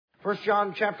1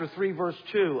 John chapter 3, verse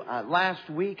 2. Last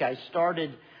week I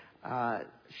started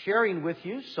sharing with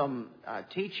you some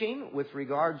teaching with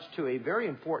regards to a very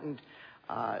important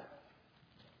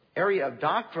area of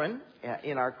doctrine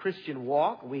in our Christian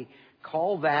walk. We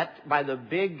call that by the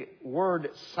big word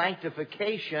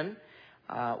sanctification,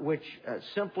 which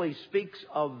simply speaks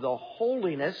of the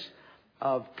holiness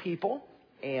of people.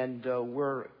 And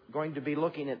we're going to be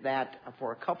looking at that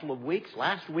for a couple of weeks.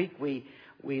 Last week we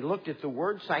looked at the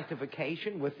word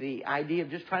sanctification with the idea of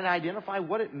just trying to identify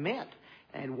what it meant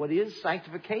and what is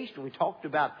sanctification. We talked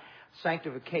about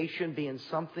sanctification being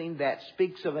something that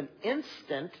speaks of an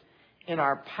instant in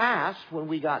our past when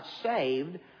we got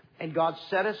saved and God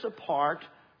set us apart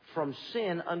from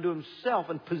sin unto Himself.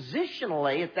 And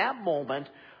positionally at that moment,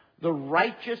 the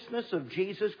righteousness of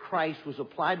Jesus Christ was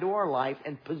applied to our life,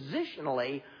 and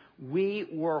positionally we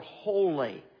were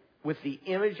holy with the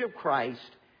image of Christ,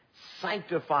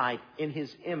 sanctified in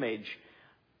His image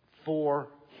for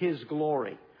His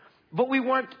glory. But we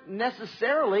weren't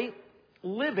necessarily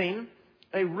living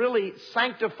a really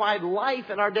sanctified life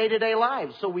in our day-to-day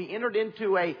lives. So we entered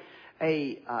into a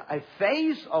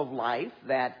phase of life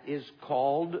that is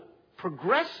called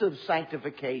progressive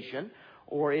sanctification,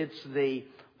 or it's the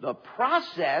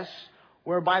process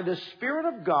whereby the Spirit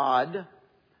of God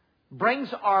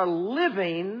brings our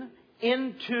living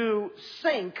into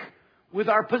sync with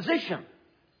our position.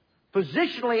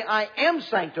 Positionally, I am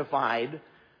sanctified,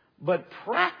 but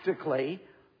practically,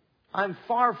 I'm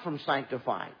far from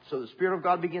sanctified. So the Spirit of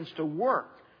God begins to work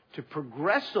to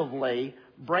progressively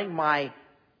bring my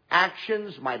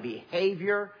actions, my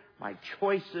behavior, my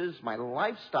choices, my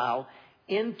lifestyle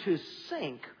into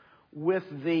sync with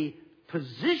the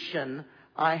position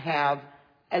I have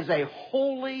as a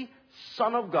holy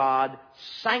Son of God,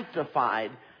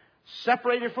 sanctified,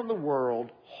 separated from the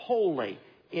world, holy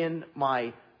in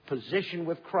my position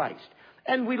with Christ.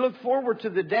 And we look forward to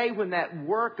the day when that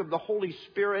work of the Holy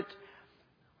Spirit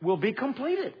will be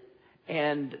completed.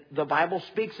 And the Bible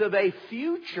speaks of a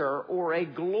future or a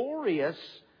glorious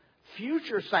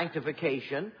future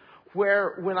sanctification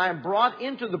where when I'm brought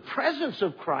into the presence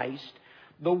of Christ,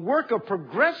 the work of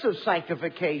progressive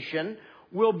sanctification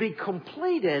will be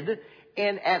completed,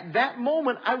 and at that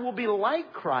moment I will be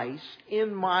like Christ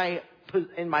in my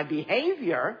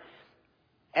behavior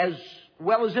as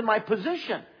well as in my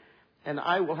position. And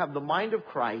I will have the mind of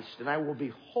Christ, and I will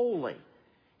be holy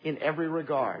in every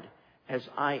regard as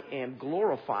I am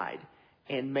glorified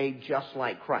and made just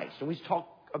like Christ. And we talk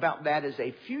about that as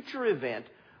a future event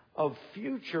of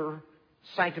future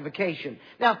sanctification.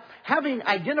 Now, having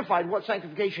identified what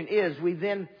sanctification is,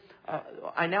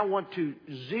 I now want to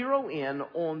zero in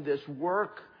on this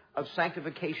work of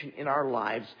sanctification in our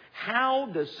lives. How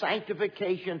does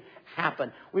sanctification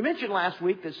happen? We mentioned last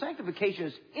week that sanctification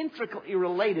is intricately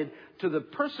related to the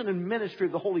person and ministry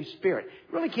of the Holy Spirit.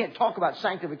 You really can't talk about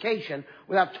sanctification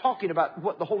without talking about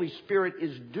what the Holy Spirit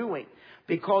is doing,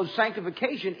 because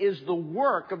sanctification is the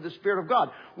work of the Spirit of God.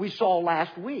 We saw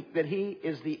last week that He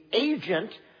is the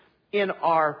agent in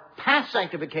our past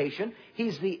sanctification.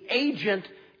 He's the agent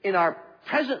in our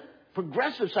present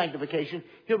progressive sanctification.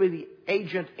 He'll be the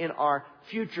agent in our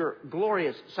future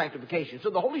glorious sanctification.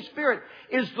 So the Holy Spirit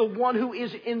is the one who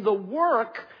is in the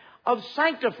work of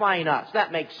sanctifying us.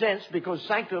 That makes sense because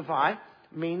sanctify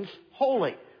means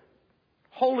holy.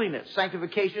 Holiness.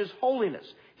 Sanctification is holiness.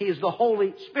 He is the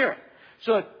Holy Spirit.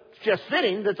 So it's just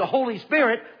fitting that the Holy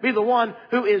Spirit be the one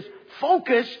who is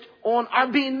focused on our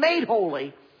being made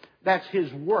holy. That's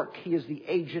His work. He is the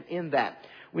agent in that.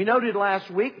 We noted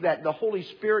last week that the Holy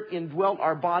Spirit indwelt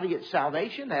our body at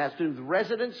salvation. That has to do with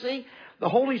residency. The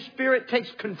Holy Spirit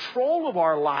takes control of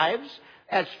our lives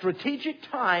at strategic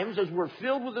times as we're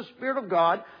filled with the Spirit of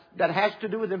God. That has to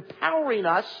do with empowering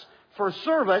us for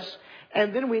service.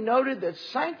 And then we noted that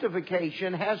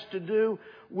sanctification has to do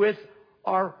with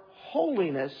our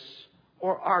holiness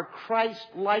or our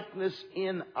Christ-likeness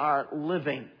in our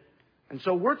living. And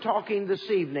so we're talking this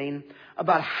evening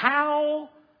about how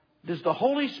does the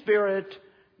Holy Spirit,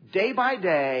 day by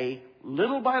day,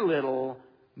 little by little,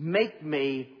 make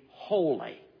me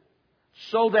holy,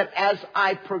 so that as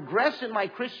I progress in my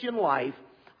Christian life,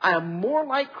 I am more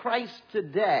like Christ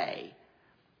today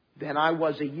than I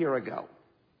was a year ago.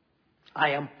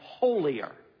 I am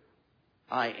holier.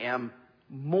 I am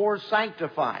more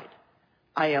sanctified.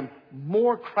 I am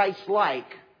more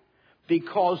Christ-like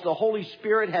because the Holy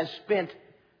Spirit has spent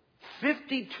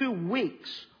 52 weeks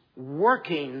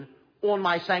working on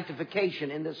my sanctification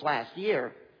in this last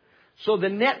year. So the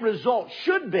net result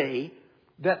should be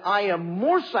that I am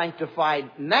more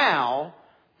sanctified now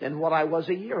than what I was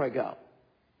a year ago,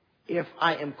 if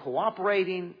I am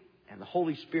cooperating And the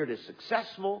Holy Spirit is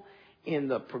successful in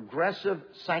the progressive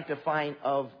sanctifying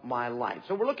of my life.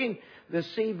 So we're looking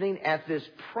this evening at this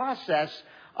process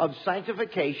of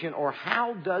sanctification, or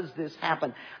how does this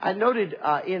happen? I noted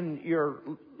in your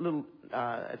little,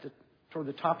 toward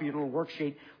the top of your little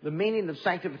worksheet, the meaning of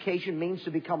sanctification means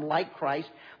to become like Christ.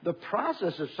 The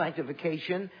process of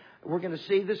sanctification, we're going to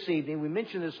see this evening. We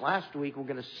mentioned this last week. We're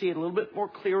going to see it a little bit more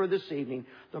clearer this evening.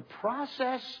 The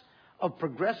process of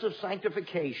progressive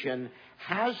sanctification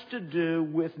has to do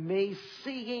with me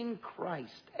seeing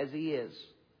Christ as He is.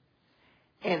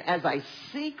 And as I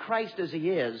see Christ as He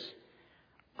is,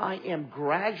 I am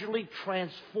gradually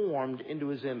transformed into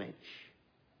His image.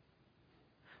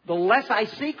 The less I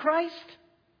see Christ,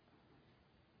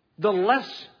 the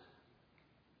less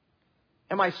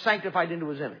am I sanctified into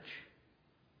His image.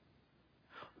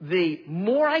 The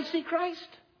more I see Christ,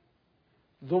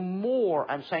 the more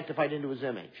I'm sanctified into His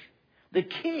image. The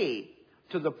key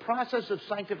to the process of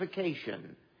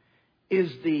sanctification is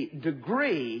the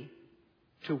degree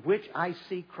to which I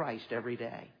see Christ every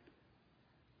day.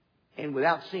 And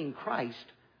without seeing Christ,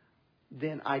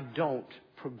 then I don't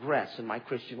progress in my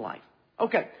Christian life.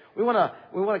 Okay, we want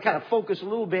to kind of focus a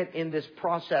little bit in this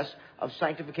process of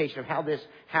sanctification, of how this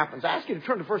happens. I ask you to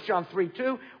turn to 1 John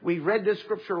 3:2. We read this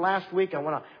scripture last week. I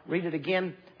want to read it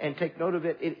again and take note of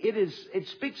it. It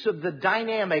speaks of the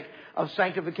dynamic of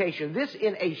sanctification. This,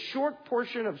 in a short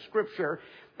portion of scripture,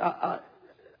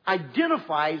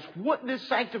 identifies what this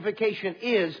sanctification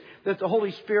is that the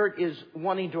Holy Spirit is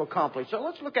wanting to accomplish. So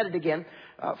let's look at it again.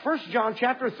 1 John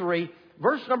chapter 3,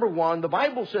 verse number 1, the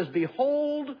Bible says,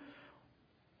 "Behold,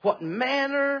 what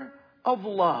manner of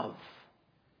love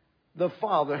the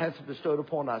Father hath bestowed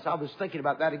upon us." I was thinking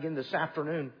about that again this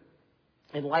afternoon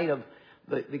in light of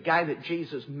the guy that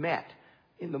Jesus met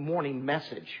in the morning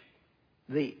message.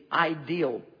 The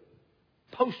ideal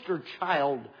poster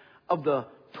child of the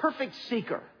perfect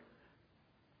seeker.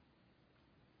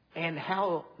 And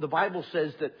how the Bible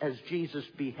says that as Jesus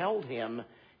beheld him,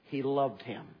 He loved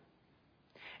him.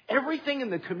 Everything in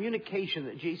the communication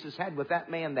that Jesus had with that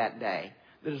man that day,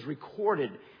 that is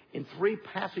recorded in 3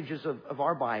 passages of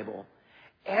our Bible,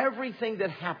 everything that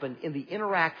happened in the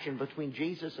interaction between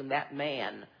Jesus and that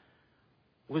man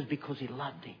was because He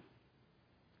loved him.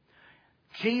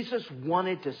 Jesus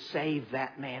wanted to save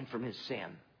that man from his sin.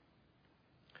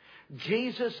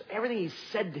 Jesus, everything He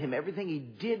said to him, everything He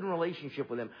did in relationship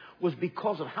with him was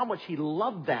because of how much He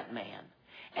loved that man.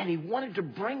 And He wanted to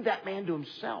bring that man to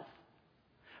Himself.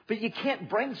 But you can't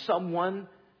bring someone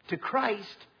to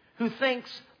Christ who thinks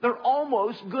they're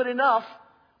almost good enough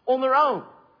on their own.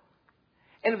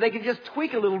 And if they could just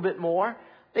tweak a little bit more,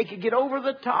 they could get over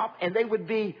the top and they would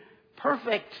be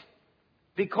perfect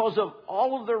because of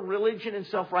all of their religion and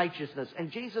self-righteousness.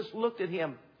 And Jesus looked at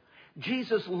him.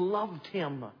 Jesus loved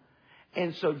him.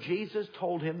 And so Jesus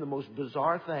told him the most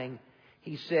bizarre thing.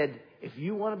 He said, if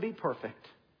you want to be perfect,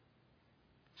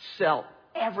 sell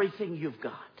everything you've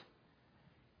got.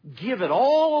 Give it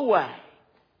all away.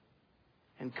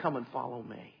 And come and follow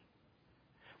me.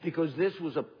 Because this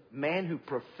was a man who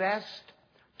professed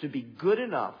to be good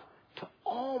enough to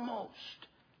almost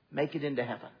make it into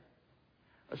heaven.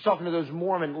 I was talking to those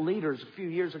Mormon leaders a few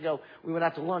years ago. We went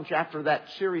out to lunch after that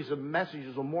series of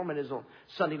messages on Mormonism on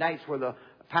Sunday nights, where the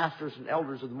pastors and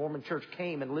elders of the Mormon church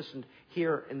came and listened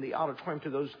here in the auditorium to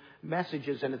those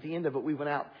messages. And at the end of it, we went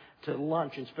out to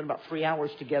lunch and spent about 3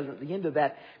 hours together. At the end of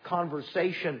that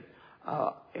conversation,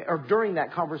 or during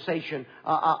that conversation,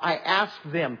 I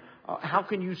asked them, how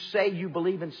can you say you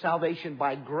believe in salvation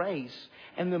by grace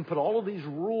and then put all of these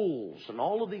rules and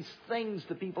all of these things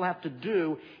that people have to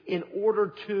do in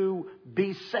order to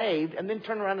be saved, and then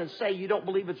turn around and say you don't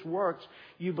believe it's works,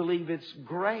 you believe it's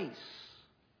grace?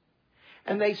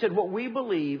 And they said, what we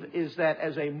believe is that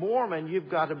as a Mormon, you've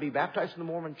got to be baptized in the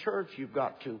Mormon church, you've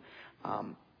got to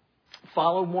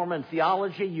follow Mormon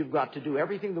theology, you've got to do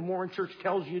everything the Mormon church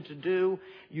tells you to do,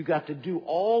 you've got to do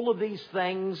all of these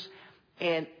things,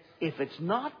 and if it's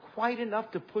not quite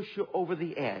enough to push you over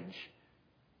the edge,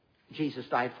 Jesus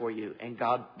died for you, and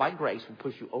God, by grace, will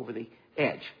push you over the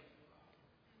edge.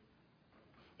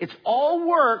 It's all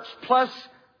works plus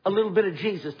a little bit of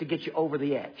Jesus to get you over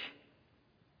the edge.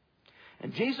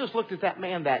 And Jesus looked at that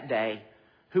man that day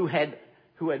who had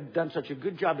done such a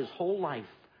good job his whole life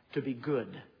to be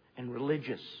good and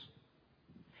religious.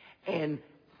 And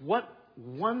what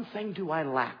one thing do I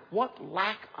lack? What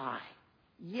lack I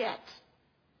yet?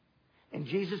 And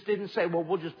Jesus didn't say, well,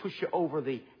 we'll just push you over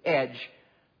the edge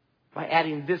by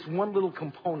adding this one little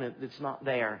component that's not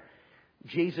there.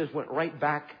 Jesus went right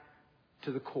back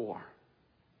to the core.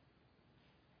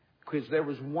 Because there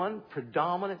was one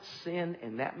predominant sin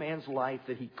in that man's life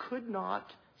that he could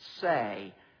not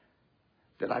say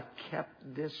that I've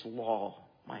kept this law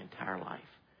my entire life.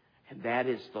 And that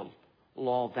is the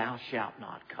law, thou shalt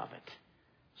not covet.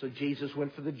 So Jesus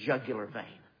went for the jugular vein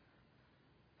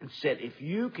and said, if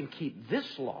you can keep this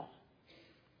law.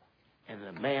 And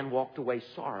the man walked away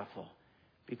sorrowful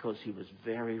because he was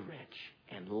very rich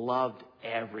and loved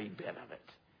every bit of it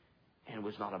and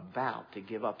was not about to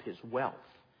give up his wealth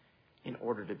in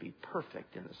order to be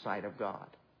perfect in the sight of God.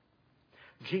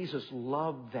 Jesus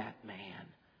loved that man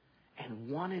and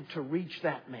wanted to reach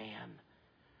that man.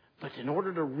 But in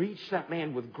order to reach that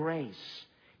man with grace,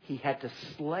 he had to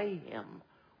slay him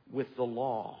with the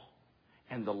law.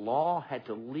 And the law had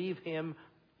to leave him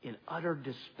in utter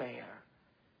despair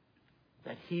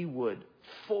that he would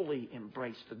fully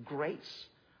embrace the grace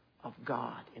of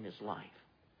God in his life.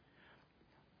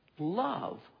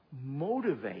 Love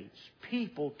motivates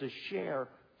people to share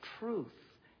truth,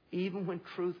 even when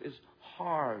truth is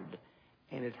hard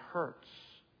and it hurts.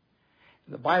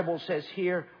 The Bible says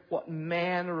here, what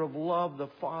manner of love the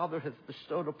Father hath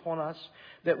bestowed upon us,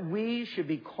 that we should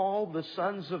be called the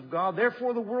sons of God.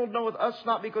 Therefore the world knoweth us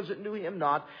not, because it knew him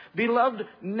not. Beloved,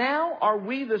 now are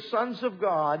we the sons of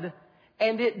God,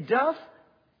 and it doth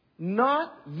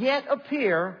not yet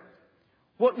appear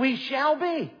what we shall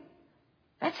be.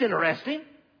 That's interesting.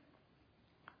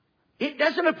 It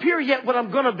doesn't appear yet what I'm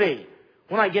going to be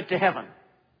when I get to heaven.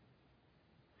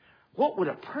 What would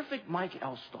a perfect Mike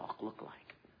Elstock look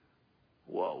like?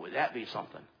 Whoa, would that be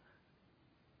something?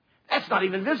 That's not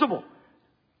even visible.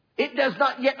 It does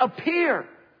not yet appear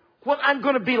what I'm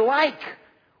going to be like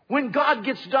when God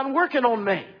gets done working on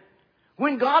me.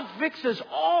 When God fixes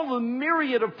all the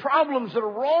myriad of problems that are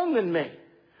wrong in me.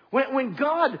 When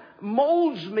God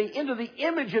molds me into the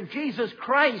image of Jesus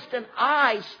Christ and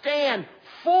I stand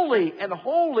fully and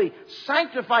wholly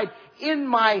sanctified in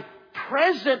my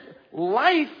present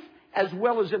life as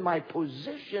well as in my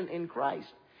position in Christ.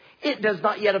 It does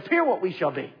not yet appear what we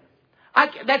shall be.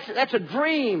 That's a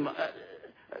dream.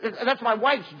 That's my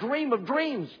wife's dream of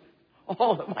dreams.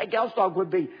 Oh, that Mike Elstock would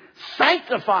be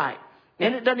sanctified.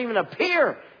 And it doesn't even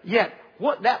appear yet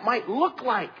what that might look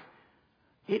like.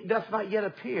 It does not yet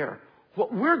appear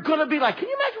what we're going to be like. Can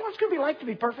you imagine what it's going to be like to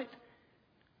be perfect?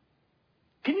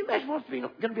 Can you imagine what it's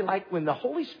going to be like when the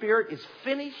Holy Spirit is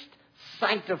finished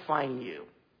sanctifying you?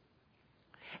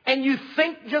 And you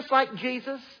think just like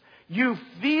Jesus. You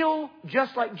feel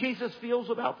just like Jesus feels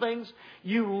about things.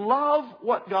 You love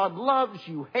what God loves.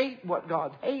 You hate what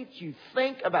God hates. You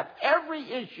think about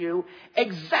every issue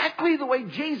exactly the way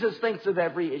Jesus thinks of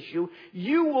every issue.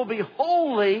 You will be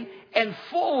wholly and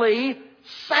fully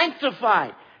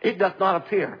sanctified. It doth not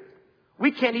appear.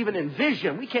 We can't even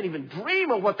envision. We can't even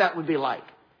dream of what that would be like.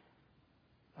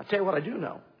 I'll tell you what I do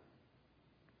know.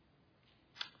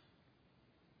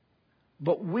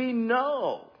 But we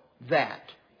know that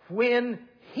when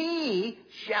he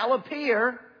shall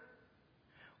appear,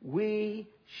 we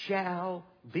shall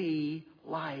be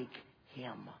like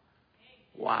him.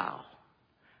 Wow.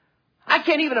 I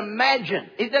can't even imagine.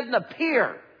 It doesn't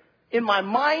appear in my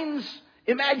mind's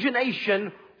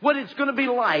imagination what it's going to be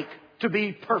like to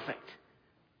be perfect.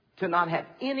 To not have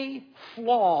any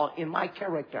flaw in my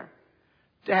character.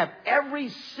 To have every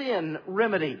sin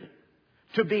remedied.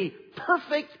 To be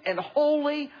perfect and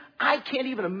holy. I can't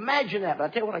even imagine that. But I'll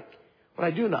tell you what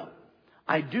I do know.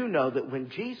 I do know that when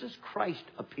Jesus Christ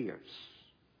appears,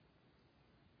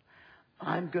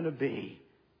 I'm going to be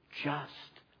just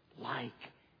like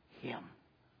him.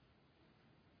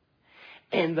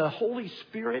 And the Holy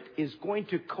Spirit is going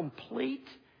to complete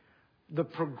the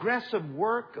progressive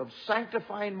work of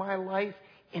sanctifying my life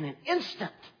in an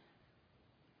instant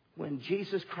when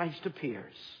Jesus Christ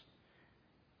appears.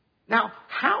 Now,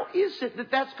 how is it that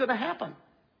that's going to happen?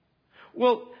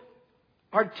 Well,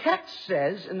 our text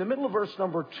says in the middle of verse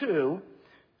number 2,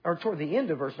 or toward the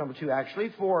end of verse number 2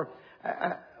 actually, for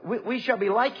we shall be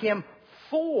like him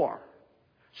for.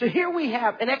 So here we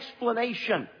have an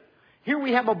explanation. Here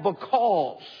we have a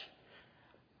because.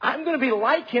 I'm going to be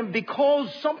like him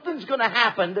because something's going to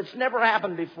happen that's never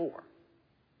happened before.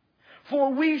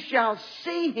 For we shall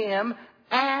see him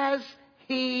as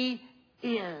he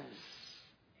is.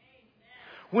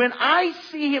 When I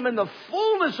see him in the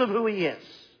fullness of who he is,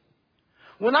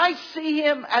 when I see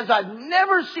him as I've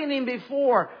never seen him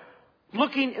before,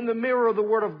 looking in the mirror of the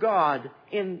Word of God,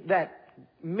 in that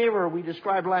mirror we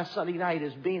described last Sunday night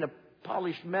as being a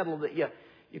polished metal that you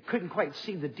couldn't quite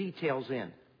see the details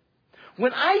in.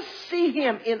 When I see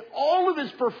him in all of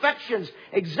his perfections,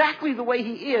 exactly the way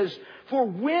he is, for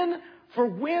when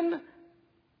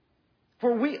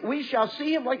For we shall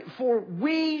see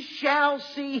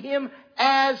him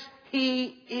as he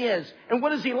is. And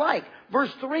what is he like?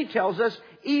 Verse 3 tells us,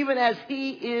 even as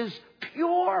he is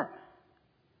pure.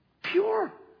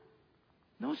 Pure.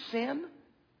 No sin,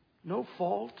 no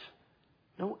fault,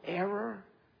 no error,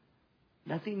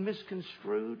 nothing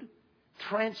misconstrued,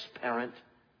 transparent.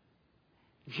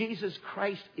 Jesus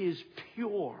Christ is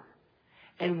pure.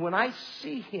 And when I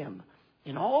see him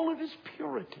in all of his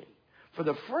purity, for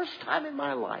the first time in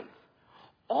my life,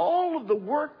 all of the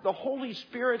work the Holy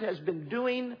Spirit has been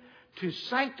doing to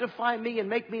sanctify me and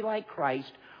make me like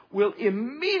Christ will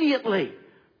immediately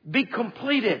be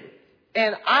completed.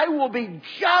 And I will be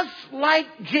just like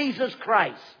Jesus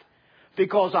Christ,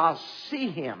 because I'll see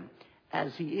him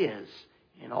as he is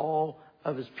in all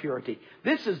of his purity.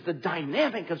 This is the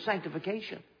dynamic of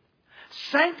sanctification.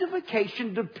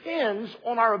 Sanctification depends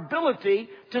on our ability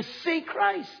to see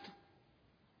Christ.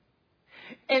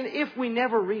 And if we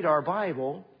never read our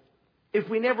Bible, if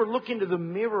we never look into the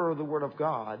mirror of the Word of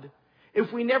God,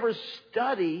 if we never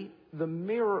study the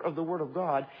mirror of the Word of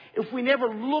God, if we never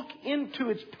look into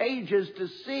its pages to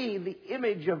see the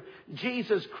image of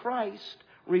Jesus Christ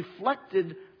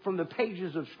reflected from the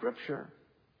pages of Scripture,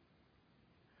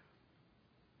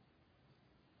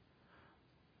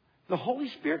 the Holy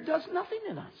Spirit does nothing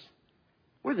in us.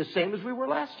 We're the same as we were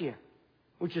last year,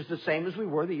 which is the same as we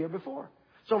were the year before.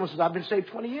 Someone says, I've been saved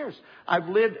 20 years. I've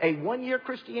lived a one-year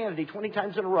Christianity 20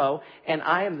 times in a row, and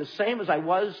I am the same as I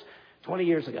was 20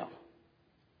 years ago.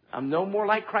 I'm no more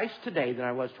like Christ today than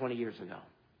I was 20 years ago.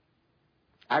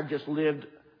 I've just lived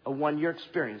a one-year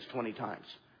experience 20 times,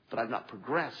 but I've not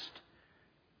progressed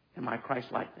in my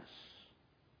Christ-likeness.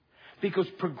 Because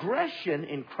progression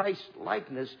in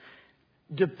Christ-likeness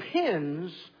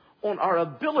depends on our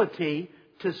ability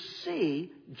to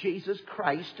see Jesus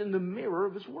Christ in the mirror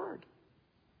of his Word.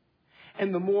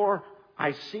 And the more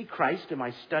I see Christ in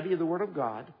my study of the Word of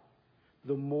God,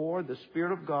 the more the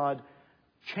Spirit of God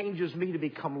changes me to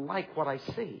become like what I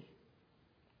see.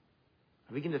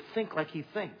 I begin to think like he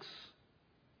thinks.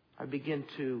 I begin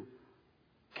to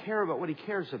care about what he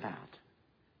cares about.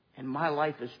 And my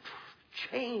life is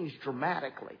changed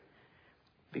dramatically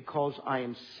because I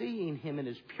am seeing him in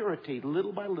his purity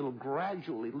little by little,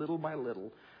 gradually, little by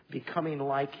little, becoming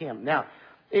like him. Now,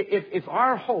 if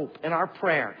our hope and our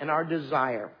prayer and our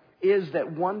desire is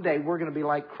that one day we're going to be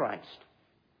like Christ,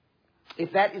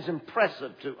 if that is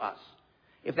impressive to us,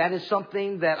 if that is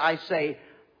something that I say,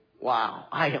 wow,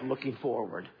 I am looking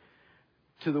forward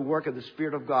to the work of the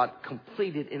Spirit of God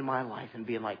completed in my life and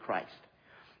being like Christ.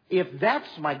 If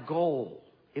that's my goal,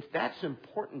 if that's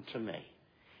important to me,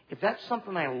 if that's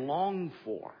something I long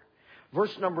for,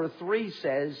 verse number 3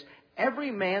 says,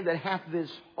 every man that hath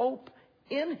this hope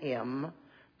in him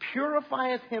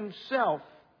purifieth himself,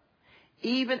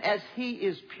 even as he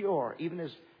is pure, even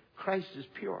as Christ is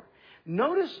pure.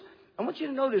 Notice, I want you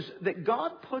to notice that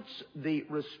God puts the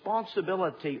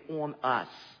responsibility on us.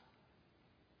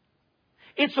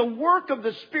 It's a work of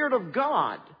the Spirit of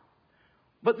God.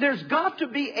 But there's got to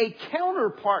be a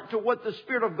counterpart to what the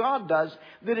Spirit of God does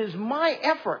that is my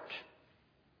effort.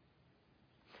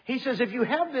 He says, if you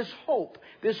have this hope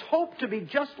to be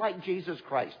just like Jesus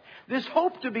Christ, this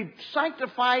hope to be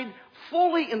sanctified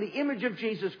fully in the image of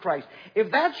Jesus Christ,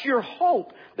 if that's your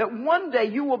hope, that one day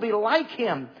you will be like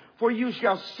him, for you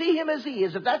shall see him as he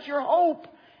is, if that's your hope,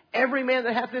 every man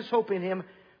that hath this hope in him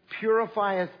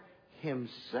purifieth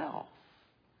himself.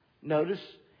 Notice,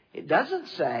 it doesn't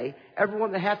say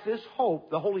everyone that hath this hope,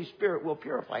 the Holy Spirit will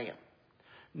purify him.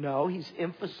 No, he's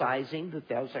emphasizing that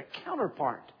there's a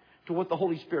counterpart to what the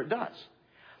Holy Spirit does.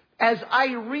 As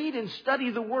I read and study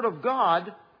the Word of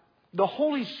God, the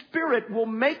Holy Spirit will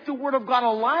make the Word of God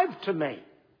alive to me.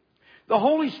 The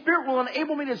Holy Spirit will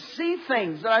enable me to see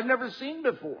things that I've never seen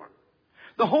before.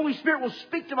 The Holy Spirit will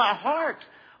speak to my heart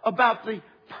about the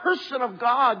person of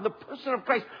God, the person of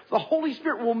Christ. The Holy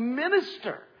Spirit will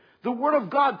minister the Word of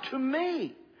God to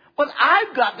me. But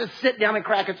I've got to sit down and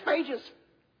crack its pages.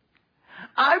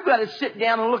 I've got to sit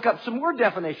down and look up some word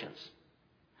definitions.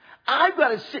 I've got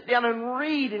to sit down and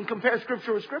read and compare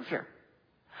Scripture with Scripture.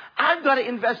 I've got to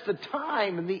invest the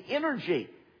time and the energy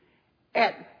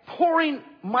at pouring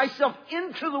myself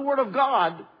into the Word of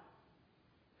God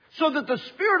so that the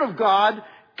Spirit of God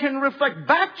can reflect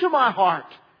back to my heart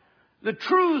the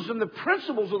truths and the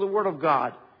principles of the Word of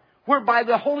God, whereby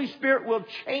the Holy Spirit will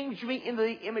change me into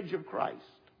the image of Christ.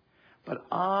 But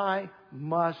I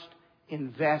must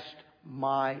invest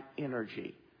my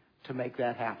energy to make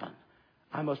that happen.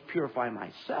 I must purify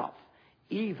myself,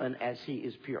 even as he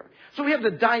is pure. So we have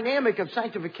the dynamic of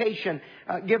sanctification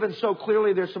given so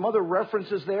clearly. There's some other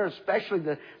references there, especially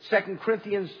the 2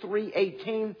 Corinthians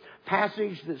 3:18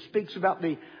 passage that speaks about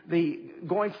the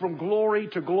going from glory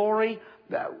to glory.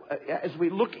 As we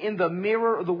look in the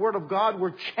mirror of the Word of God,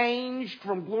 we're changed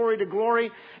from glory to glory,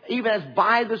 even as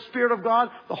by the Spirit of God.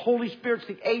 The Holy Spirit's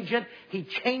the agent. He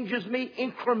changes me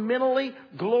incrementally,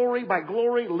 glory by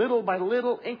glory, little by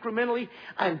little, incrementally.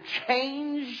 I'm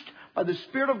changed by the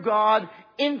Spirit of God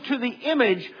into the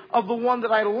image of the one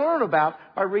that I learn about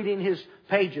by reading his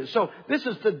pages. So this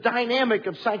is the dynamic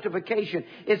of sanctification.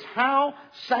 It's how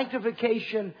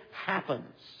sanctification happens.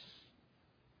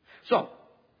 So,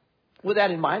 with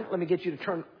that in mind, let me get you to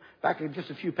turn back in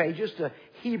just a few pages to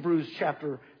Hebrews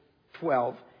chapter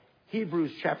 12.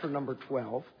 Hebrews chapter number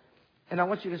 12. And I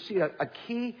want you to see a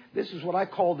key. This is what I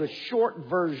call the short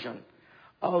version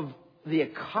of the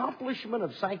accomplishment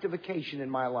of sanctification in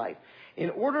my life.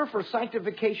 In order for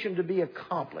sanctification to be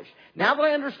accomplished. Now that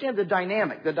I understand the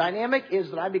dynamic is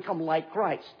that I become like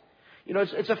Christ. You know,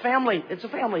 it's a family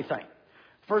thing.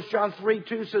 1 John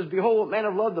 3:2 says, "Behold, what manner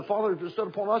of love the Father has bestowed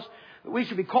upon us, that we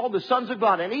should be called the sons of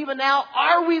God. And even now,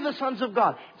 are we the sons of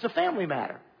God?" It's a family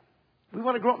matter. We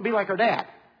want to grow up and be like our dad,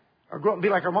 or grow up and be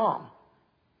like our mom.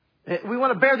 We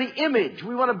want to bear the image.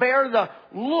 We want to bear the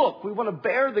look. We want to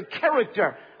bear the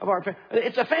character of our parents.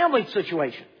 It's a family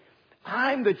situation.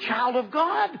 I'm the child of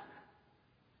God.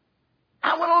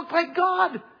 I want to look like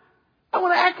God. I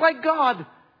want to act like God.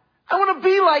 I want to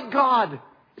be like God.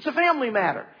 It's a family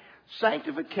matter.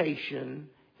 Sanctification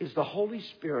is the Holy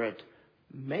Spirit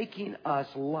making us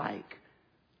like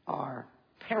our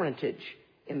parentage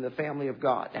in the family of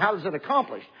God. Now, how is it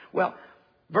accomplished? Well,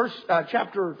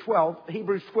 chapter 12,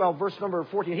 Hebrews 12, verse number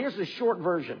 14. Here's the short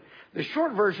version. The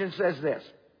short version says this: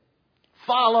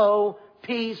 "Follow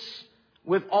peace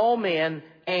with all men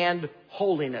and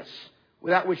holiness,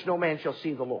 without which no man shall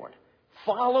see the Lord."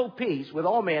 Follow peace with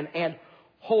all men and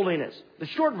holiness. The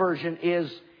short version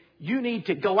is you need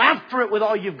to go after it with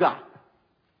all you've got.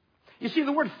 You see,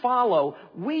 the word follow,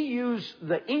 we use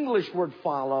the English word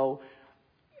follow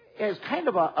as kind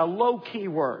of a low-key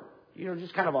word. You know,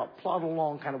 just kind of a plod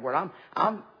along kind of word.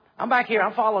 I'm back here.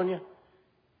 I'm following you.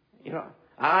 You know,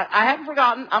 I haven't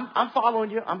forgotten. I'm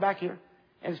following you. I'm back here.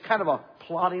 And it's kind of a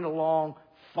plodding along,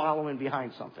 following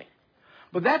behind something.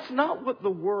 But that's not what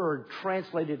the word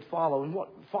translated follow. And what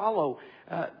follow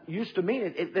used to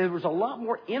mean, there was a lot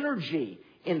more energy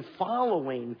in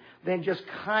following than just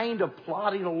kind of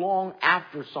plodding along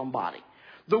after somebody.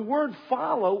 The word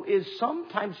follow is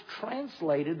sometimes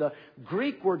translated, the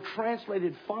Greek word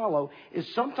translated follow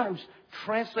is sometimes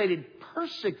translated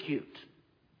persecute.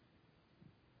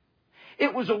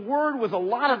 It was a word with a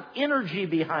lot of energy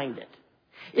behind it.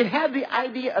 It had the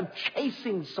idea of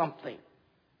chasing something,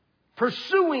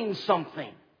 pursuing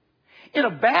something. In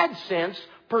a bad sense,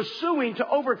 pursuing to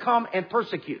overcome and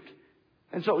persecute.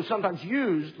 And so it was sometimes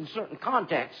used in certain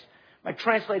contexts by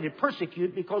translated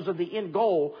persecute because of the end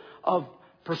goal of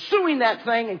pursuing that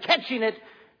thing and catching it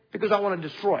because I want to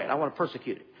destroy it. I want to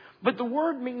persecute it. But the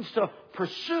word means to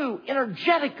pursue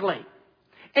energetically.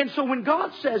 And so when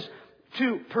God says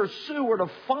to pursue or to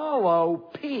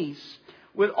follow peace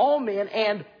with all men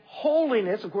and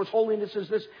holiness, of course, holiness is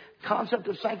this concept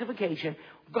of sanctification.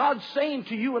 God's saying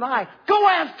to you and I, go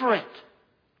after it.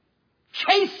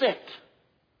 Chase it.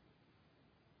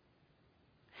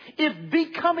 If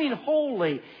becoming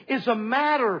holy is a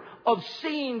matter of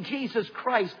seeing Jesus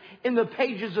Christ in the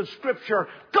pages of Scripture,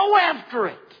 go after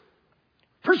it.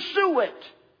 Pursue it.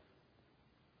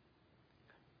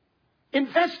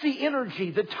 Invest the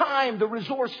energy, the time, the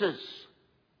resources.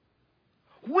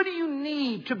 What do you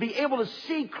need to be able to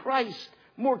see Christ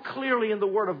more clearly in the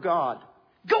Word of God?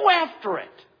 Go after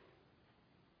it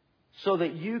so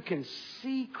that you can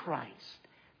see Christ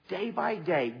day by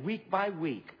day, week by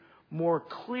week, more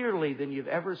clearly than you've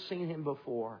ever seen Him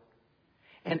before.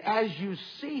 And as you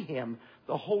see Him,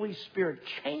 the Holy Spirit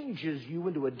changes you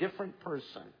into a different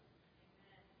person.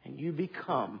 And you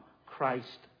become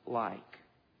Christ-like.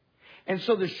 And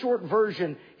so the short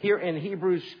version here in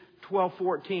Hebrews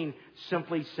 12:14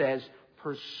 simply says,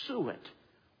 pursue it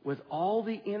with all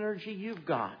the energy you've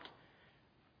got.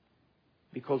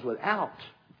 Because without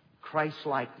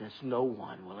Christ-likeness, no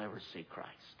one will ever see Christ.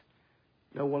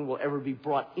 No one will ever be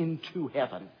brought into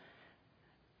heaven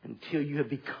until you have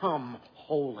become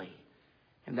holy.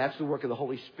 And that's the work of the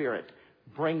Holy Spirit,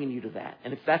 bringing you to that.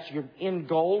 And if that's your end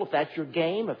goal, if that's your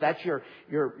game, if that's your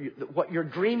what you're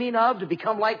dreaming of, to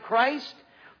become like Christ,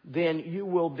 then you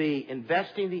will be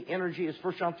investing the energy, as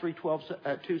 1 John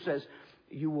 3:2 says,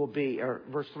 you will be, or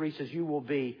verse 3 says, you will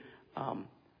be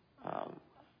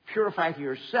purify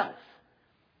yourself.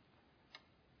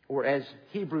 Or as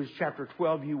Hebrews chapter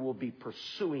 12, you will be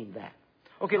pursuing that.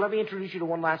 Okay, let me introduce you to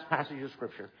one last passage of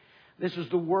Scripture. This is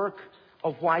the work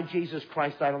of why Jesus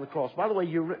Christ died on the cross. By the way,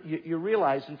 you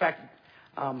realize, in fact,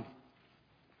 I'm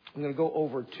going to go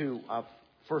over to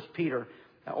 1 Peter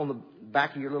on the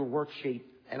back of your little worksheet,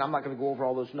 and I'm not going to go over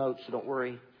all those notes, so don't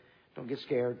worry. Don't get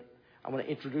scared. I want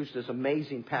to introduce this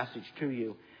amazing passage to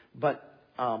you. But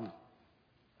I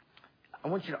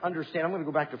want you to understand, I'm going to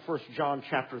go back to 1 John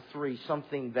chapter 3,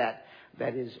 something that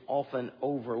is often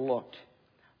overlooked,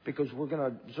 because we're going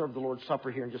to observe the Lord's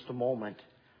Supper here in just a moment.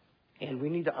 And we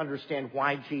need to understand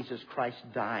why Jesus Christ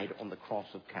died on the cross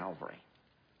of Calvary.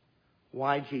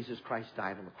 Why Jesus Christ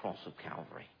died on the cross of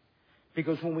Calvary.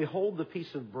 Because when we hold the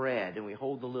piece of bread and we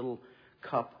hold the little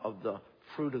cup of the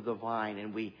fruit of the vine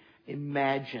and we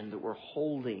imagine that we're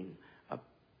holding a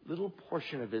little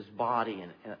portion of his body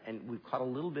and we've caught a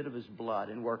little bit of his blood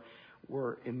and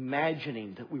we're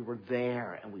imagining that we were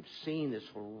there and we've seen this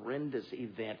horrendous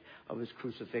event of his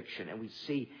crucifixion and we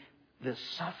see the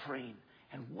suffering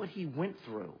and what he went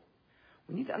through.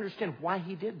 We need to understand why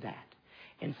he did that.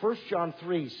 And 1 John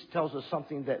 3 tells us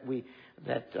something that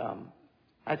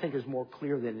I think is more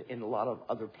clear than in a lot of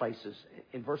other places.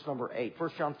 In verse number 8, 1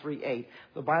 John 3:8,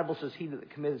 the Bible says, "He that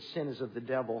committeth sin is of the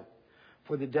devil,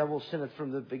 for the devil sinneth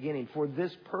from the beginning. For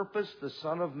this purpose the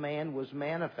Son of Man was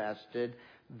manifested,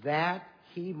 that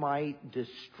he might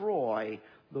destroy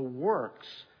the works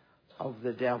of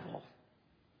the devil."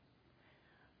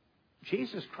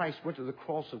 Jesus Christ went to the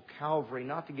cross of Calvary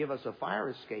not to give us a fire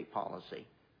escape policy,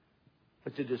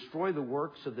 but to destroy the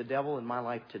works of the devil in my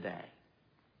life today.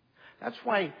 That's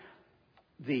why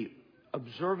the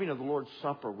observing of the Lord's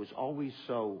Supper was always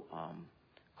so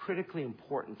critically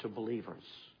important to believers.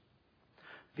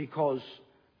 Because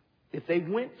if they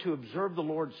went to observe the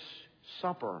Lord's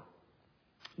Supper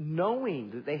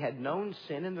knowing that they had known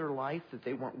sin in their life that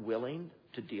they weren't willing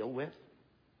to deal with,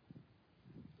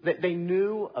 that they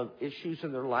knew of issues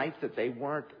in their life that they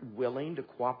weren't willing to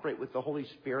cooperate with the Holy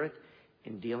Spirit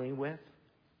in dealing with,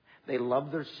 they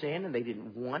loved their sin and they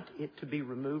didn't want it to be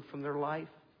removed from their life,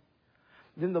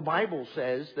 then the Bible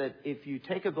says that if you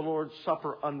take of the Lord's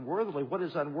Supper unworthily, what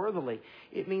is unworthily?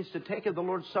 It means to take of the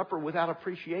Lord's Supper without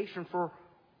appreciation for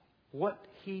what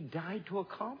he died to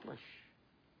accomplish.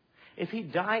 If he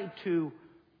died to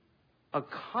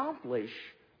accomplish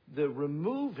the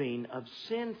removing of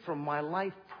sin from my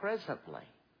life presently,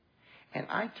 and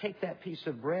I take that piece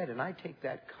of bread and I take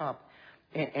that cup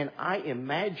and I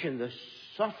imagine the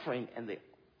suffering and the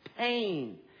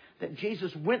pain that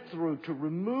Jesus went through to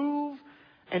remove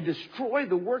and destroy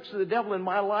the works of the devil in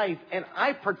my life, and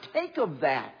I partake of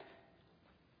that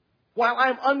while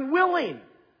I'm unwilling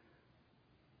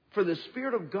for the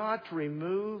Spirit of God to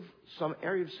remove some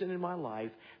area of sin in my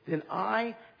life, then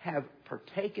I have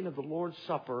partaken of the Lord's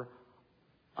Supper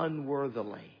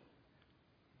unworthily.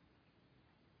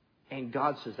 And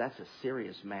God says that's a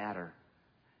serious matter.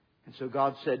 And so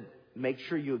God said, make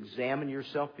sure you examine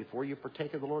yourself before you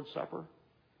partake of the Lord's Supper,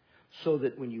 so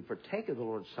that when you partake of the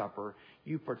Lord's Supper,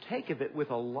 you partake of it with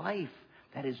a life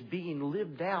that is being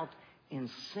lived out in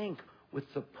sync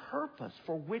with the purpose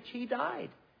for which he died.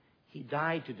 He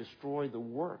died to destroy the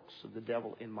works of the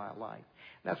devil in my life.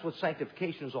 That's what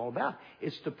sanctification is all about.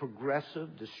 It's the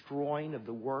progressive destroying of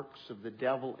the works of the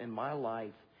devil in my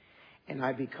life. And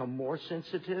I become more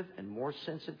sensitive and more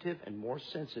sensitive and more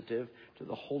sensitive to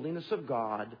the holiness of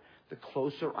God the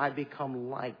closer I become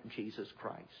like Jesus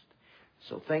Christ.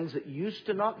 So things that used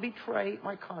to not betray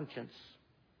my conscience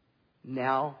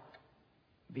now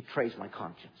betrays my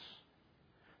conscience.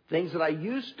 Things that I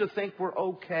used to think were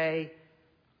okay,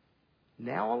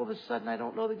 now all of a sudden I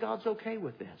don't know that God's okay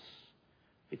with this,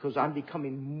 because I'm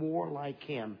becoming more like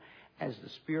him as the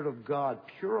Spirit of God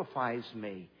purifies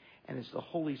me and as the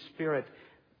Holy Spirit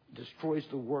destroys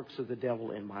the works of the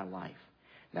devil in my life.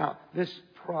 Now, this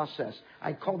process,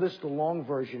 I call this the long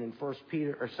version in 1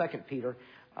 Peter or 2 Peter.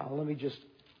 Let me just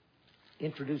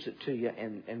introduce it to you,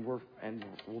 and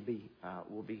we'll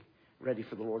be ready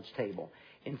for the Lord's table.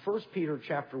 In 1 Peter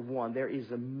chapter 1, there is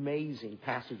an amazing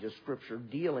passage of Scripture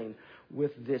dealing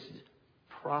with this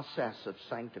process of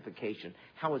sanctification,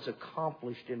 how it's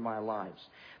accomplished in my lives.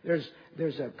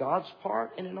 There's a God's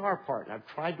part and an our part, and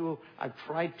I've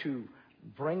tried to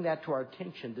bring that to our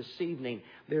attention this evening.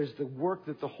 There's the work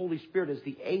that the Holy Spirit as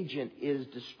the agent is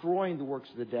destroying the works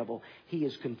of the devil. He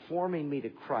is conforming me to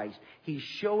Christ. He's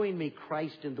showing me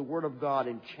Christ in the Word of God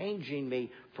and changing me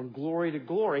from glory to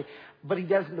glory. But he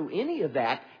doesn't do any of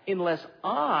that unless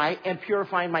I am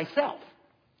purifying myself,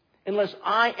 unless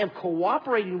I am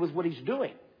cooperating with what he's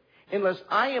doing. unless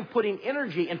I am putting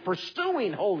energy in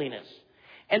pursuing holiness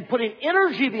and putting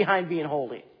energy behind being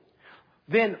holy,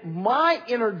 then my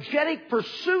energetic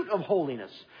pursuit of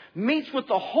holiness meets with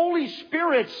the Holy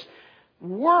Spirit's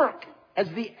work as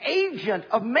the agent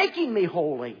of making me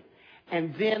holy.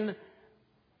 And then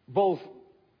both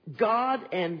God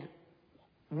and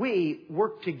we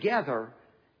work together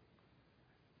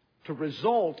to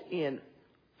result in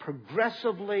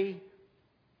progressively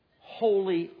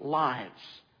holy lives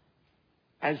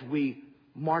as we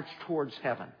march towards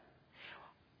heaven.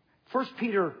 2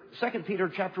 Peter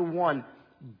chapter 1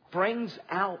 brings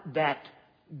out that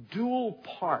dual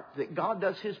part, that God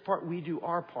does His part, we do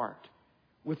our part,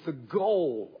 with the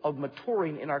goal of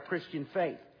maturing in our Christian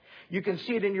faith. You can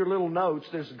see it in your little notes.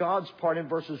 There's God's part in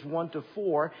verses 1 to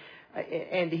 4.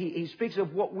 And he speaks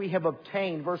of what we have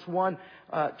obtained. Verse 1,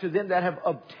 to them that have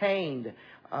obtained.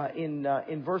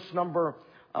 In verse number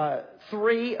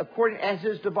 3, according as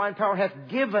His divine power hath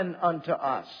given unto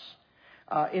us.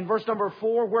 In verse number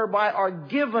 4, whereby are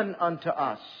given unto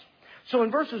us. So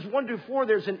in verses 1 to 4,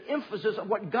 there's an emphasis of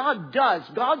what God does,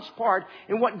 God's part,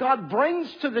 and what God brings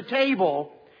to the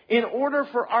table in order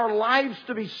for our lives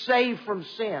to be saved from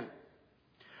sin.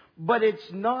 But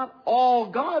it's not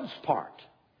all God's part.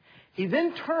 He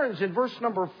then turns in verse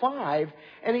number 5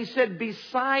 and he said,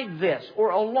 beside this,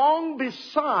 or along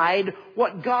beside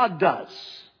what God does,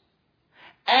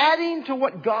 adding to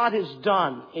what God has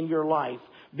done in your life,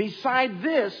 beside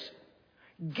this,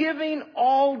 giving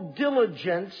all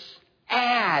diligence,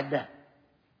 add.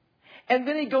 And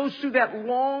then he goes through that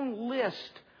long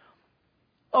list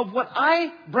of what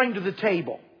I bring to the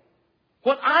table,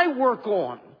 what I work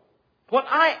on, what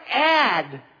I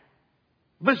add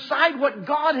beside what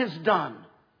God has done,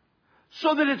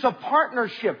 so that it's a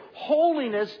partnership.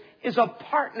 Holiness is a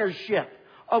partnership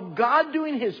of God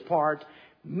doing His part,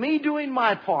 me doing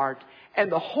my part,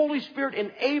 and the Holy Spirit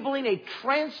enabling a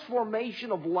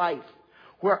transformation of life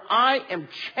where I am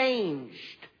changed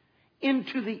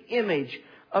into the image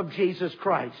of Jesus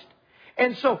Christ.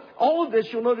 And so all of this,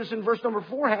 you'll notice in verse number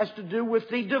 4, has to do with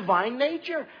the divine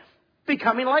nature,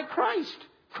 becoming like Christ,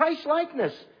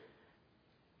 Christ-likeness.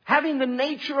 Having the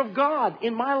nature of God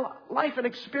in my life and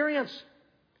experience.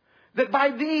 That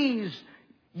by these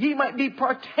ye might be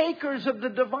partakers of the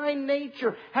divine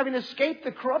nature, having escaped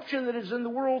the corruption that is in the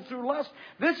world through lust.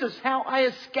 This is how I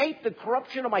escape the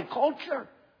corruption of my culture.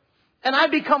 And I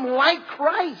become like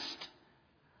Christ.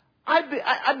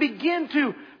 I begin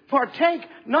to partake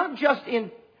not just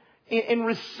in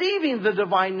receiving the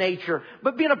divine nature,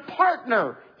 but being a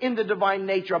partner in the divine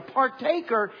nature. A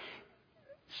partaker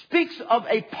speaks of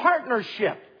a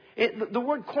partnership. The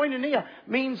word koinonia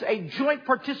means a joint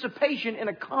participation in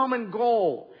a common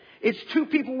goal. It's two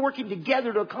people working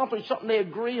together to accomplish something they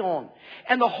agree on.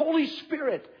 And the Holy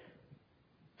Spirit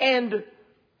and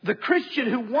the Christian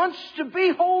who wants to be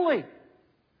holy,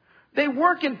 they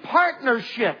work in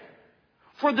partnership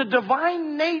for the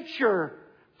divine nature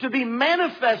to be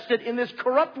manifested in this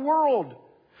corrupt world.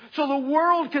 So the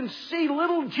world can see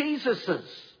little Jesuses,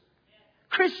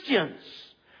 Christians,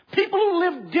 people who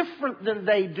live different than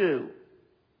they do.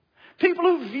 People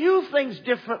who view things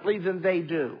differently than they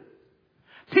do.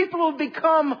 People who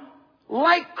become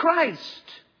like Christ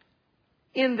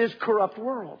in this corrupt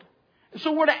world. And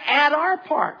so we're to add our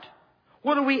part.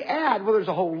 What do we add? Well, there's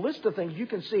a whole list of things. You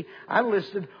can see I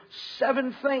listed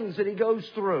 7 things that he goes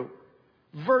through.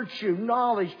 Virtue,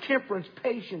 knowledge, temperance,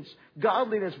 patience,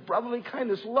 godliness, brotherly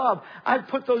kindness, love. I've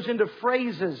put those into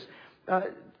phrases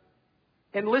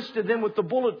and listed them with the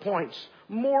bullet points.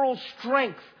 Moral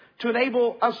strength to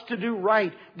enable us to do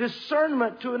right.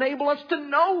 Discernment to enable us to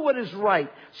know what is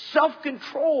right.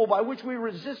 Self-control by which we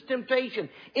resist temptation.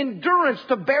 Endurance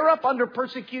to bear up under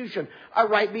persecution. A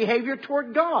right behavior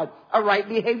toward God. A right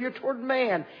behavior toward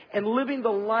man. And living the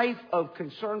life of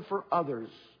concern for others.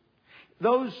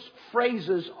 Those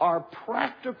phrases are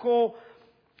practical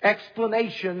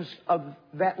explanations of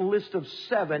that list of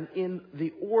 7 in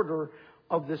the order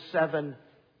of the 7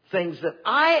 things that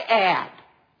I add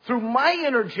through my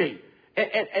energy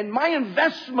and my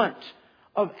investment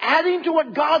of adding to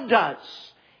what God does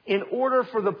in order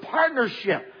for the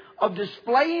partnership of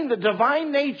displaying the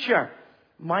divine nature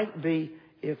might be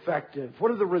effective.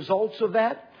 What are the results of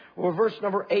that? Well, verse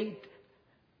number 8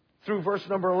 through verse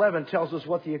number 11 tells us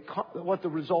what the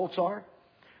results are.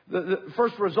 The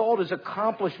first result is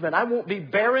accomplishment. I won't be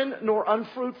barren nor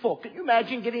unfruitful. Can you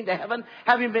imagine getting to heaven,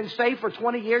 having been saved for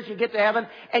 20 years, you get to heaven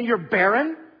and you're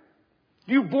barren?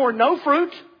 You bore no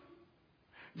fruit.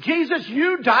 Jesus,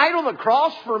 you died on the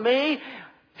cross for me.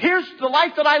 Here's the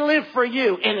life that I live for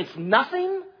you. And it's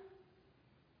nothing?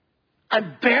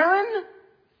 I'm barren?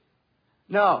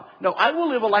 No, I will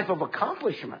live a life of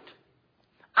accomplishment.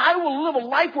 I will live a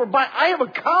life whereby I have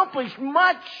accomplished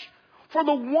much for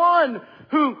the one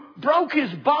who broke his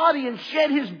body and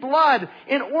shed his blood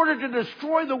in order to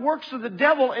destroy the works of the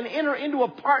devil and enter into a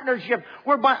partnership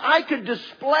whereby I could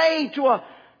display to a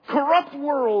corrupt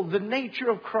world the nature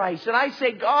of Christ. And I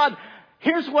say, God,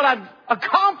 here's what I've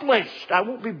accomplished. I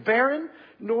won't be barren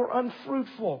nor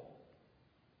unfruitful.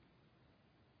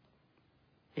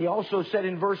 He also said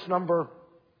in verse number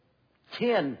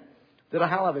 10 that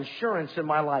I'll have assurance in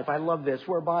my life. I love this.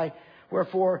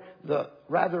 Wherefore,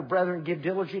 brethren, give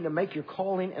diligence to make your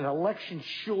calling and election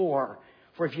sure.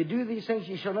 For if you do these things,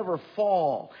 you shall never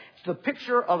fall. It's the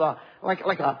picture of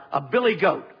a billy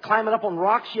goat climbing up on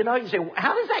rocks. You know, you say,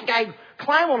 how does that guy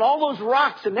climb on all those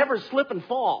rocks and never slip and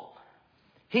fall?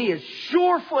 He is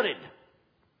sure-footed.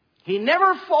 He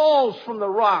never falls from the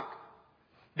rock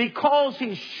because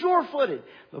he's sure-footed.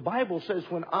 The Bible says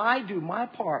when I do my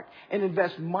part and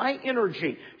invest my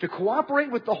energy to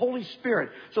cooperate with the Holy Spirit,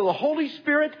 so the Holy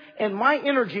Spirit and my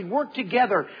energy work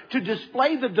together to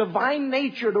display the divine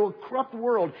nature to a corrupt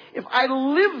world, if I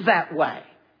live that way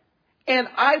and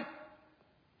I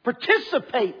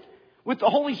participate with the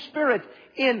Holy Spirit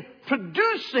in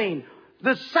producing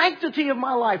the sanctity of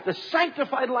my life, the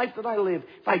sanctified life that I live,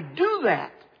 if I do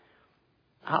that,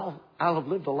 I'll have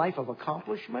lived a life of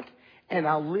accomplishment, and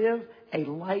I'll live a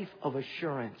life of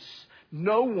assurance.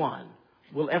 No one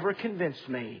will ever convince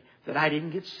me that I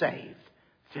didn't get saved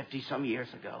 50-some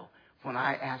years ago when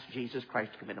I asked Jesus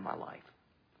Christ to come into my life.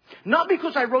 Not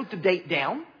because I wrote the date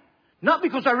down, not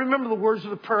because I remember the words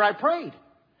of the prayer I prayed,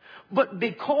 but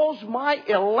because my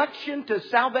election to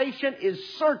salvation is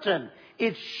certain.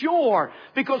 It's sure,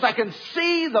 because I can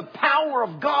see the power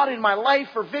of God in my life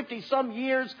for 50-some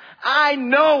years. I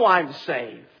know I'm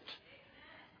saved.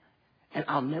 And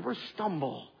I'll never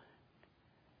stumble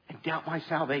and doubt my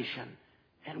salvation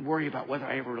and worry about whether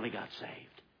I ever really got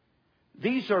saved.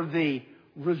 These are the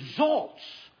results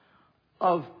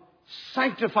of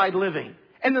sanctified living.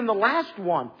 And then the last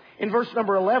one, in verse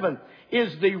number 11,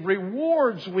 is the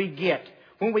rewards we get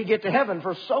when we get to heaven.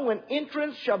 For so an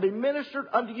entrance shall be ministered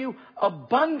unto you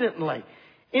abundantly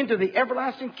into the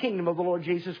everlasting kingdom of the Lord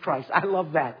Jesus Christ. I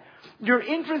love that. Your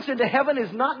entrance into heaven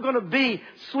is not going to be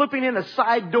slipping in a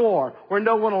side door where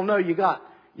no one will know you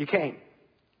came.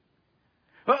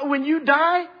 When you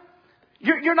die,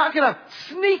 you're not going to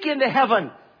sneak into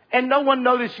heaven and no one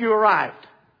notice you arrived.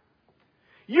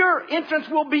 Your entrance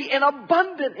will be an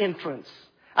abundant entrance.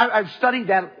 I've studied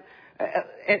that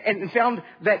and found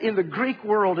that in the Greek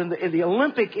world, in the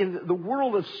Olympic, in the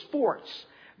world of sports,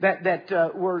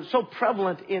 that were so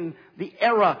prevalent in the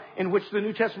era in which the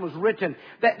New Testament was written,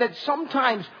 that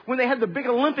sometimes when they had the big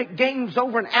Olympic Games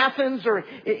over in Athens or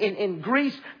in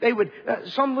Greece, they would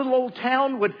some little old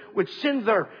town would send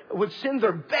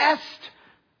their best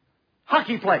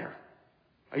hockey player.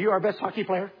 Are you our best hockey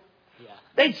player? Yeah.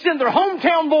 They'd send their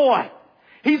hometown boy.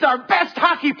 He's our best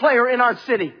hockey player in our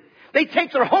city. They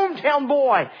take their hometown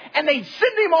boy and they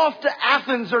send him off to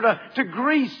Athens or to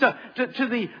Greece to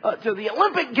the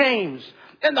Olympic Games.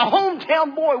 And the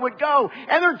hometown boy would go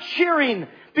and they're cheering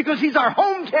because he's our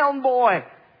hometown boy.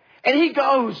 And he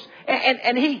goes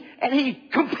and he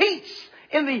competes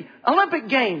in the Olympic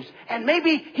Games. And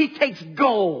maybe he takes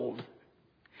gold.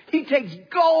 He takes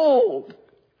gold.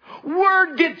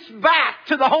 Word gets back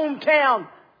to the hometown.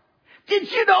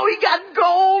 Did you know he got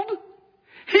gold?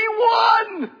 He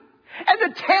won!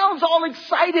 And the town's all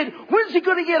excited. When's he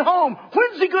going to get home?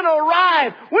 When's he going to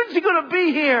arrive? When's he going to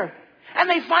be here? And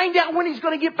they find out when he's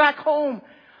going to get back home.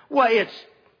 Well,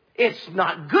 it's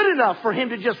not good enough for him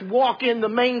to just walk in the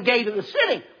main gate of the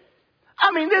city.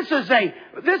 I mean, this is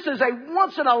a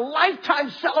once in a lifetime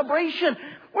celebration.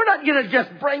 We're not going to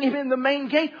just bring him in the main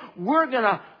gate. We're going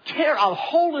to tear a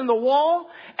hole in the wall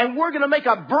and we're going to make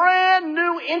a brand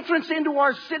new entrance into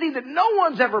our city that no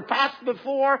one's ever passed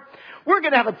before. We're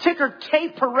going to have a ticker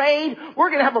tape parade. We're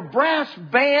going to have a brass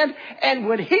band. And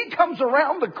when he comes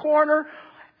around the corner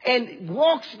and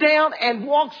walks down and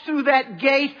walks through that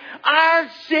gate, our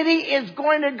city is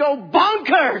going to go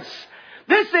bonkers.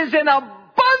 This is an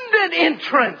abundant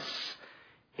entrance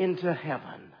into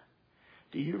heaven.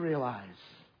 Do you realize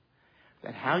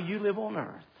that how you live on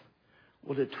earth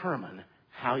will determine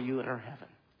how you enter heaven?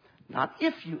 Not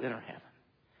if you enter heaven,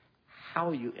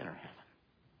 how you enter heaven.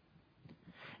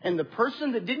 And the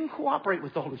person that didn't cooperate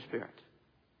with the Holy Spirit,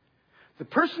 the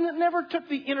person that never took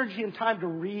the energy and time to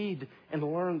read and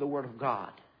learn the Word of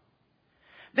God,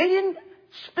 they didn't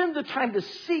spend the time to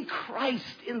see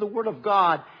Christ in the Word of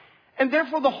God, and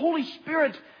therefore the Holy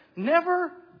Spirit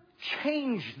never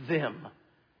changed them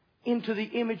into the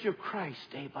image of Christ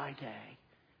day by day.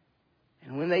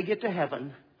 And when they get to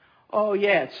heaven, oh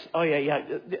yeah.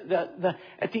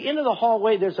 At the end of the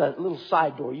hallway, there's a little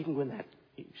side door. You can go in that.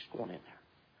 You just go on in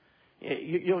there.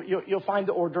 You'll find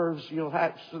the hors d'oeuvres.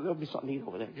 There'll be something to eat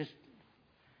over there.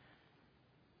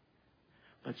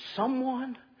 But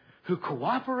someone who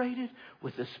cooperated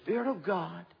with the Spirit of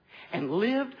God and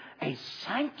lived a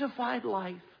sanctified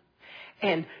life,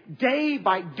 and day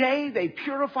by day they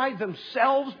purified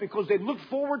themselves because they looked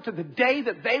forward to the day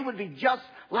that they would be just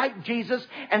like Jesus,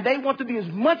 and they want to be as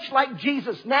much like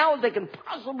Jesus now as they can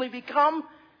possibly become,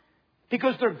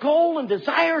 because their goal and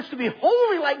desire is to be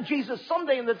wholly like Jesus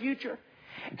someday in the future.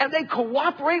 And they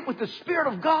cooperate with the Spirit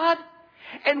of God,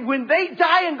 and when they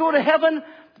die and go to heaven,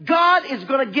 God is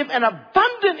going to give an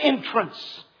abundant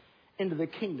entrance into the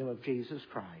kingdom of Jesus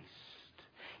Christ.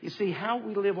 You see, how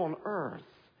we live on earth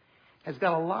has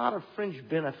got a lot of fringe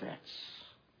benefits.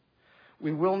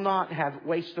 We will not have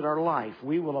wasted our life.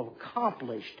 We will have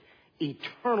accomplished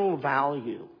eternal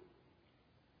value.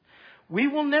 We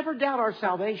will never doubt our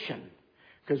salvation,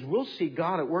 because we'll see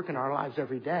God at work in our lives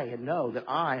every day and know that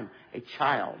I'm a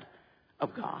child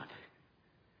of God.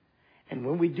 And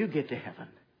when we do get to heaven,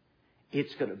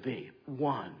 it's going to be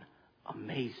one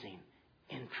amazing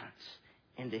entrance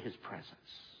into His presence.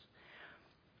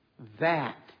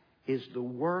 That is the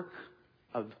work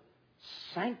of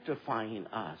sanctifying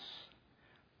us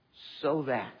so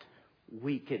that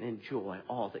we can enjoy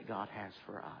all that God has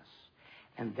for us.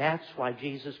 And that's why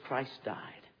Jesus Christ died.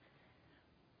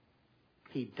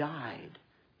 He died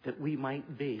that we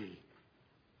might be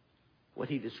what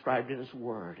He described in His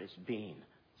Word as being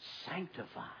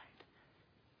sanctified,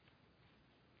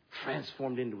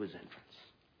 transformed into His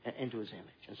entrance, into His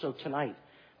image. And so tonight,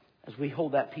 as we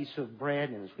hold that piece of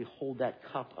bread and as we hold that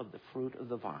cup of the fruit of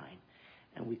the vine,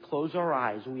 and we close our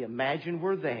eyes and we imagine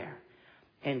we're there,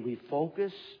 and we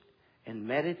focus and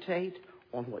meditate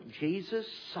on what Jesus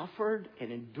suffered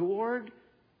and endured,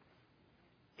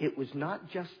 it was not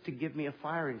just to give me a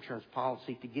fire insurance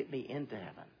policy to get me into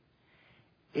heaven.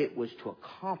 It was to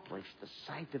accomplish the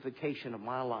sanctification of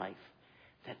my life,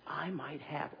 that I might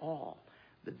have all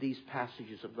that these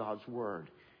passages of God's Word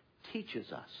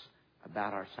teaches us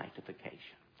about our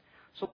sanctification.